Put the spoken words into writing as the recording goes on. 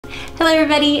Hello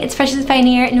everybody, it's Precious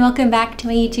Pioneer and welcome back to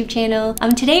my YouTube channel.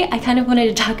 Today I kind of wanted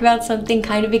to talk about something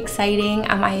kind of exciting.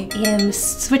 I am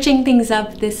switching things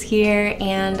up this year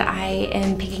and I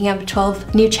am picking up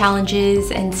 12 new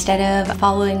challenges instead of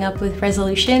following up with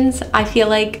resolutions. I feel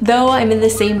like though I'm in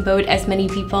the same boat as many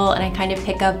people and I kind of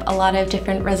pick up a lot of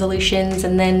different resolutions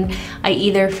and then I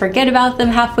either forget about them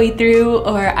halfway through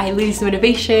or I lose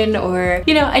motivation, or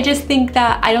I just think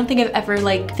that I don't think I've ever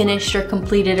finished or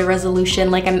completed a resolution.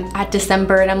 Like I'm at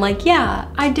December and I'm like, yeah,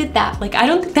 I did that. Like I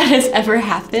don't think that has ever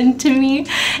happened to me.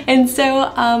 And so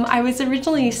I was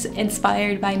originally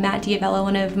inspired by Matt D'Avella,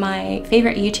 one of my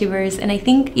favorite YouTubers, and I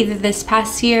think either this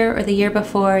past year or the year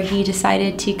before he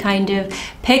decided to kind of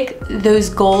pick those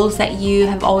goals that you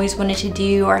have always wanted to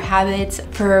do or habits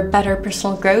for better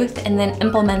personal growth and then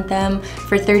implement them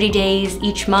for 30 days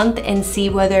each month and see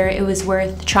whether it was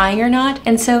worth trying or not.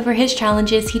 And so for his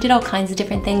challenges, he did all kinds of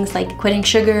different things like quitting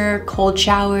sugar, cold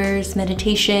showers,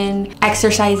 meditation,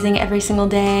 exercising every single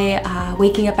day,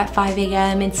 waking up at 5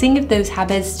 a.m. and seeing if those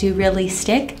habits do really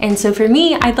stick. And so for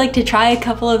me, I'd like to try a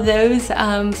couple of those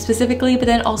specifically, but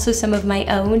then also some of my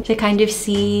own to kind of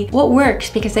see what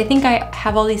works, because I think I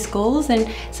have all these goals and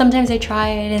sometimes I try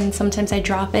it and sometimes I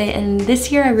drop it. And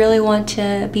this year I really want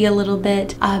to be a little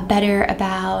bit better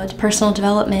about personal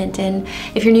development. And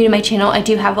if you're new to my channel, I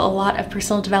do have a lot of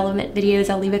personal development videos.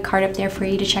 I'll leave a card up there for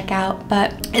you to check out.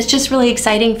 But it's just really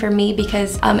exciting for me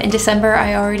because in December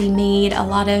I already made a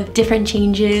lot of different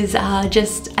changes,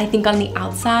 just I think on the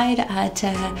outside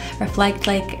to reflect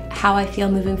how I feel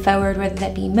moving forward, whether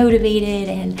that be motivated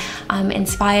and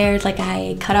inspired. Like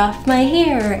I cut off my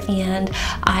hair and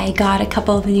I got a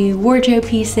couple of new wardrobe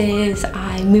pieces,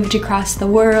 I moved across the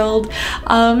world,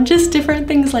 just different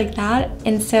things like that.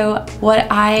 And so what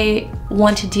I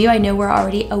want to do, I know we're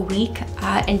already a week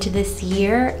into this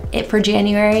year. For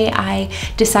January, I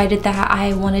decided that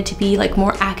I wanted to be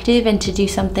more active and to do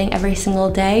something every single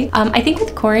day. I think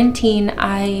with quarantine,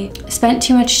 I spent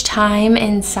too much time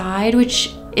inside,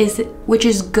 which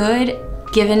is good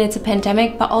given it's a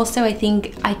pandemic, but also I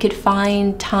think I could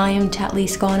find time to at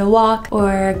least go on a walk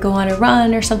or go on a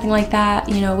run or something like that,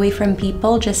 away from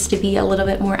people, just to be a little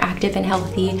bit more active and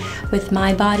healthy with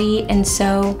my body. And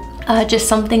so just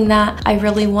something that I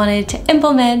really wanted to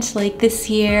implement this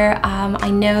year. I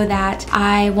know that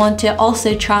I want to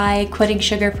also try quitting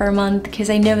sugar for a month because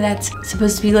I know that's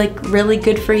supposed to be really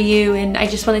good for you, and I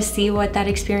just want to see what that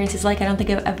experience is like. I don't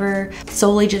think I've ever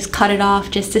solely just cut it off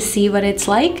just to see what it's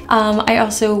like. I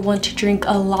also want to drink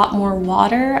a lot more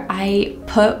water. I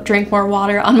drink more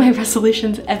water on my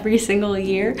resolutions every single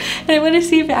year, and I want to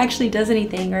see if it actually does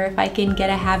anything or if I can get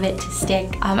a habit to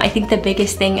stick. I think the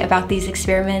biggest thing about these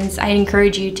experiments, I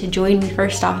encourage you to join me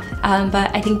first off,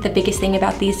 but I think the biggest thing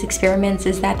about these experiments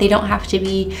is that they don't have to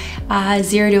be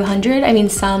 0 to 100. I mean,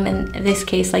 some, in this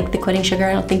case, like the quitting sugar,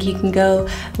 I don't think you can go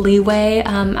leeway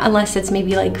unless it's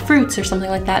maybe fruits or something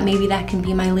like that. Maybe that can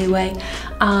be my leeway.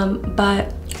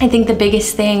 But I think the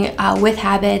biggest thing with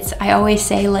habits, I always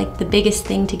say the biggest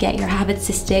thing to get your habits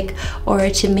to stick or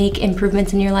to make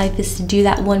improvements in your life is to do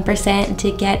that 1% and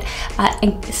to get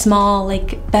small,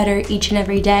 better each and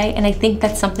every day. And I think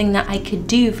that's something that I could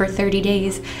do for 30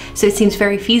 days. So it seems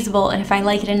very feasible. And if I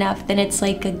like it enough, then it's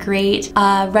a great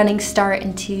running start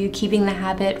into keeping the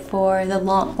habit for the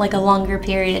a longer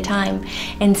period of time.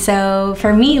 And so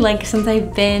for me, since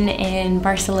I've been in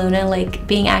Barcelona,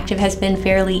 being active has been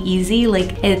fairly easy.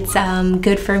 It's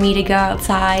good for me to go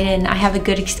outside, and I have a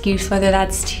good excuse, whether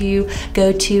that's to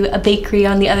go to a bakery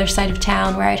on the other side of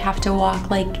town where I'd have to walk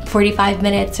 45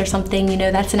 minutes or something.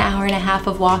 That's an hour and a half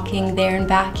of walking there and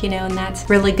back, and that's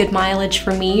really good mileage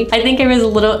for me. I think I was a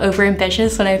little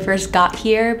overambitious when I first got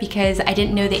here because I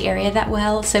didn't know the area that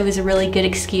well, so it was a really good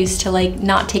excuse to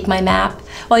not take my map.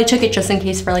 Well, I took it just in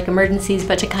case for emergencies,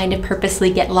 but to kind of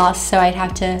purposely get lost, so I'd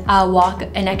have to walk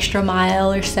an extra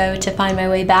mile or so to find my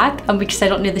way back because I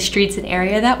don't know the streets and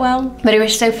area that well. But it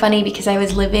was so funny because I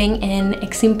was living in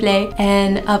Eximple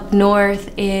and up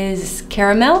north is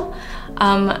Caramel.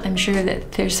 I'm sure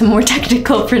that there's some more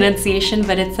technical pronunciation,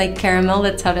 but it's caramel,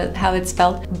 that's how it's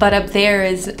spelled. But up there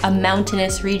is a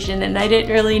mountainous region and I didn't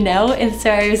really know. And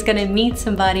so I was gonna meet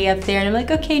somebody up there and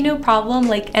I'm okay, no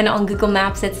problem. And on Google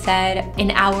Maps it said an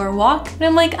hour walk.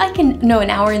 And I'm an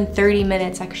hour and 30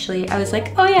 minutes actually. I was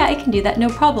oh yeah, I can do that, no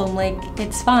problem.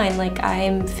 It's fine,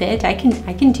 I'm fit, I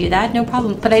can do that, no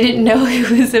problem. But I didn't know it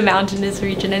was a mountainous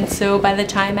region. And so by the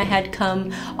time I had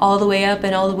come all the way up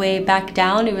and all the way back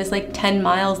down, it was 10 10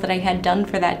 miles that I had done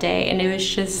for that day, and it was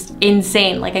just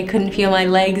insane. Like, I couldn't feel my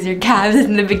legs or calves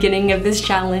in the beginning of this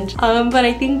challenge. But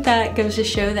I think that goes to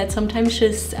show that sometimes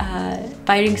just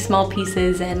biting small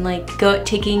pieces and like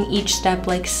taking each step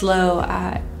like slow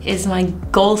is my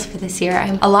goals for this year.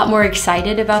 I'm a lot more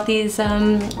excited about these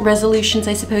resolutions,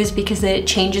 I suppose, because it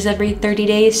changes every 30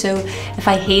 days. So if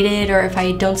I hate it or if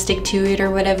I don't stick to it or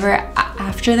whatever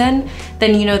after then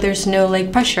you know, there's no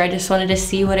like pressure. I just wanted to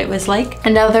see what it was like.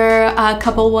 Another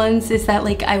couple ones is that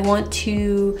like I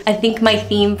think my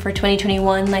theme for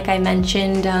 2021, like I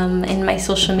mentioned in my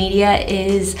social media,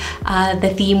 is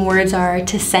the theme words are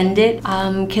to send it,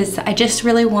 because I just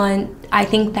really I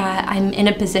think that I'm in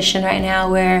a position right now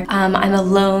where I'm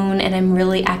alone and I'm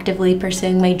really actively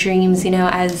pursuing my dreams, you know,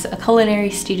 as a culinary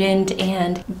student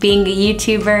and being a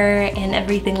YouTuber and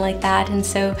everything like that. And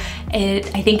so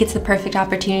I think it's the perfect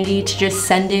opportunity to just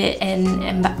send it.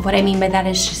 And what I mean by that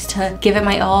is just to give it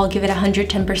my all, give it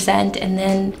 110%. And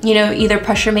then, you know, either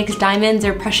pressure makes diamonds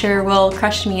or pressure will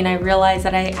crush me. And I realize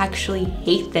that I actually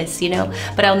hate this, you know,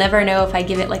 but I'll never know if I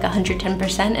give it like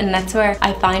 110%. And that's where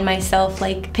I find myself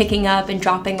like picking up and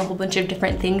dropping a whole bunch of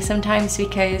different things sometimes,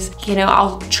 because, you know,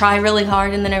 I'll try really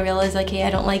hard and then I realize like, hey, I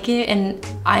don't like it, and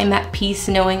I'm at peace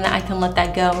knowing that I can let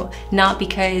that go, not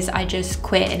because I just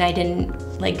quit and I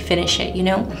didn't like finish it, you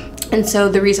know? And so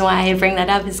the reason why I bring that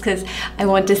up is because I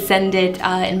want to send it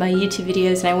in my YouTube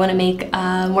videos, and I want to make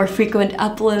more frequent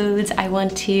uploads. I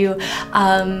want to,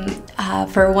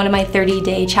 for one of my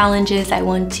 30-day challenges, I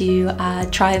want to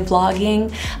try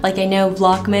vlogging. Like, I know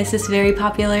Vlogmas is very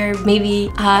popular.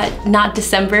 Maybe not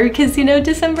December, because, you know,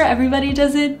 December everybody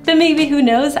does it, but maybe, who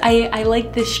knows? I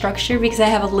like this structure because I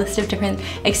have a list of different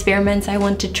experiments I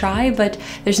want to try, but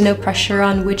there's no pressure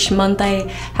on which month I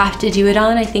have to do it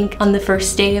on. I think on the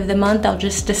first day of the month I'll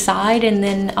just decide and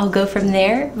then I'll go from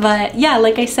there. But yeah,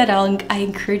 like I said, I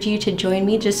encourage you to join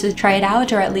me just to try it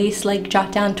out, or at least like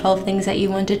jot down 12 things that you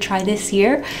want to try this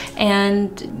year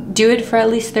and do it for at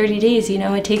least 30 days. You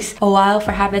know, it takes a while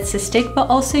for habits to stick, but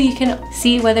also you can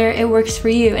see whether it works for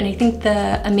you. And I think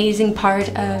the amazing part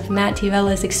of Matt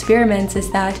D'Avella's experiments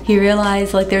is that he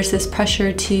realized like there's this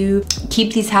pressure to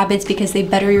keep these habits because they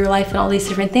better your life and all these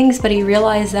different things, but he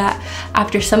realized that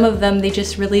after some of them, they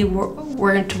just really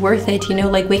weren't worth it, you know,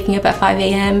 like waking up at 5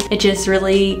 a.m. It just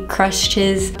really crushed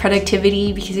his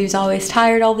productivity because he was always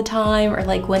tired all the time, or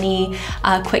like when he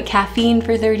quit caffeine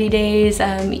for 30 days,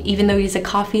 even though he's a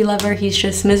coffee lover, he's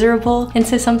just miserable. And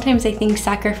so sometimes I think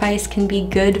sacrifice can be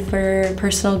good for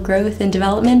personal growth and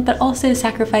development, but also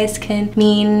sacrifice can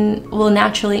mean, well,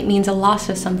 naturally it means a loss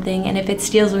of something. And if it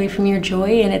steals away from your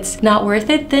joy and it's not worth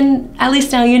it, then at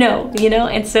least now you know?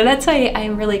 And so that's why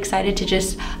I'm really excited to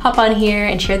just hop on here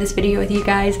and share this video with you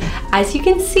guys. As you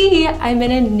can see, I'm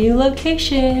in a new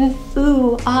location.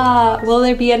 Ooh, will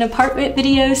there be an apartment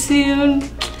video soon?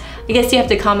 I guess you have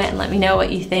to comment and let me know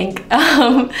what you think,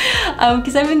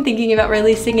 because I've been thinking about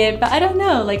releasing it, but I don't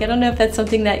know. Like, I don't know if that's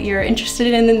something that you're interested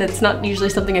in, and that's not usually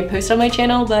something I post on my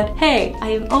channel, but hey, I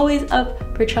am always up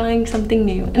for trying something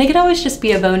new. And it could always just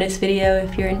be a bonus video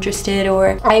if you're interested.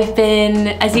 Or I've been,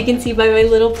 as you can see by my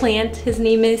little plant, his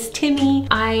name is Timmy.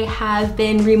 I have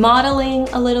been remodeling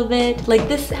a little bit. Like,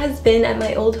 this has been at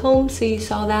my old home, so you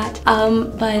saw that.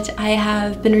 But I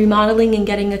have been remodeling and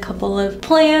getting a couple of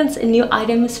plants and new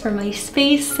items for my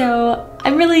space. So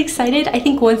I'm really excited. I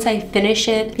think once I finish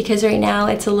it, because right now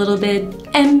it's a little bit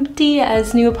empty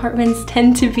as new apartments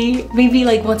tend to be, maybe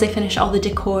like once I finish all the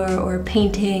decor or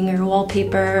painting or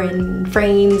wallpaper and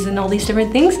frames and all these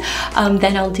different things,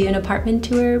 then I'll do an apartment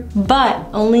tour, but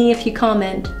only if you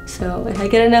comment. So if I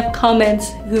get enough comments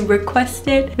who request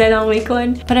it, then I'll make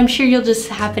one. But I'm sure you'll just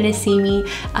happen to see me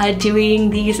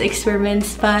doing these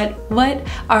experiments. But what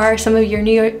are some of your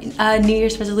New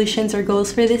Year's resolutions or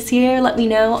goals for this year? Let me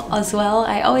know as well.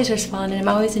 I always respond, and I'm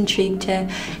always intrigued to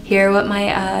hear what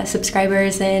my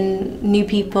subscribers and new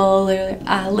people or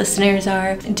listeners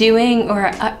are doing or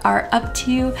are up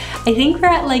to. I think we're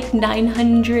at like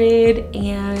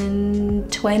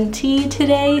 920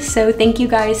 today, so thank you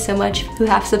guys so much who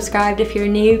have subscribed. If you're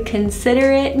new,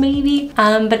 consider it maybe.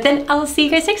 But then I'll see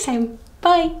you guys next time.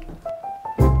 Bye!